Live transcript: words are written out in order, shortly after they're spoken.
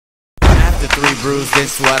After 3 brews,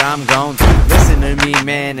 this what I'm gon' do. Listen to me,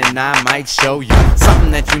 man, and I might show you something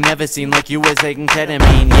that you never seen, like you was taking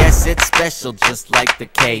ketamine. Yes, it's special, just like the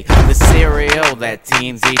K, the cereal that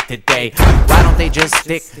teens eat today. Why don't they just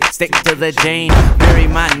stick to the Jane? Marry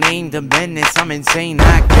my name to Menace, I'm insane.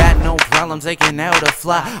 I got no problems taking out a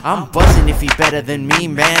fly. I'm buzzing if he better than me,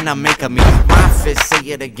 man. I'm making me my fist, say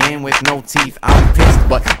it again with no teeth. I'm pissed,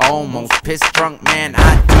 but almost pissed drunk, man.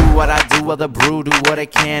 I do what I do, while the brew do what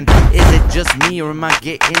it can. Is it just me, or am I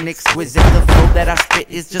getting exquisite? The flow that I spit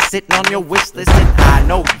is just sitting on your wish list, and I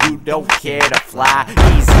know you don't care to fly.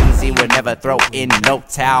 He's easy, would never throw in no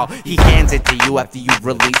towel. He hands it to you after you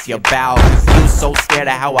release your bow, 'cause you so scared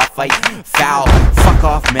of how I fight foul. Fuck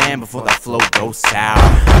off, man, before the flow goes sour.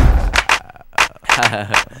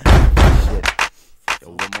 Shit. Yo,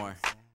 one more.